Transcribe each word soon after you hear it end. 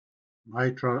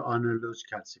Mitral annulus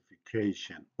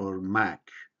calcification, or MAC,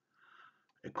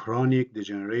 a chronic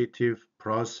degenerative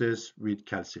process with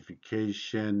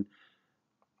calcification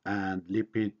and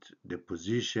lipid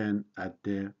deposition at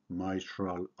the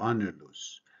mitral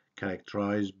annulus,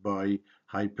 characterized by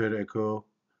hyperecho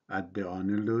at the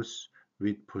annulus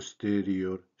with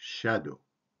posterior shadow.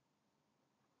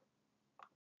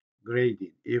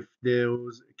 Grading. If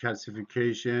those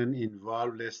calcification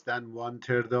involve less than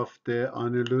one-third of the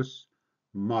annulus,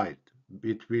 mild,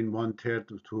 between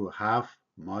one-third to half,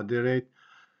 moderate,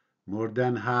 more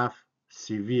than half,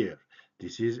 severe.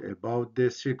 This is about the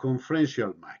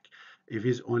circumferential MAC. If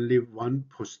it's only one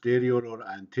posterior or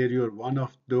anterior, one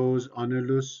of those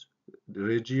annulus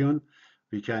region,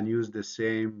 we can use the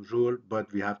same rule,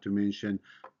 but we have to mention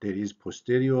there is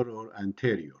posterior or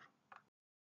anterior.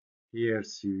 Here,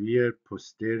 severe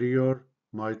posterior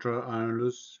mitral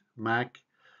annulus MAC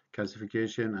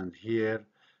calcification, and here,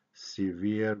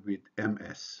 severe with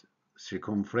MS,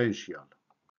 circumferential.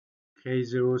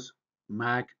 Caseous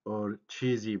MAC or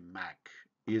cheesy MAC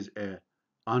is an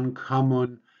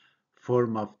uncommon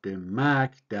form of the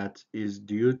MAC that is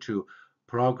due to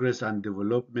progress and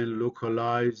development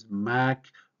localized MAC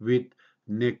with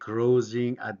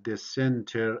necrosing at the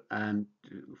center and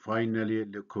finally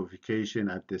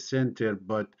leukofication at the center,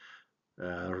 but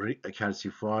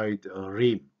calcified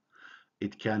rim.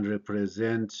 It can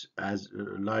represent as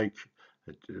like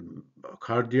a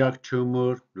cardiac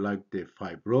tumor, like the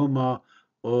fibroma,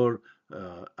 or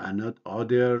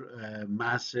other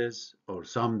masses, or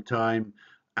sometime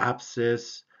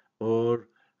abscess or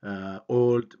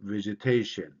old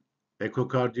vegetation.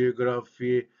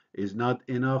 Echocardiography is not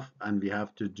enough, and we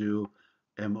have to do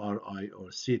MRI or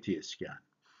CT scan.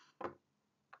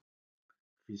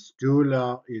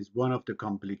 Fistula is one of the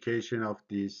complications of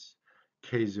this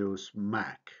caseous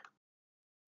MAC.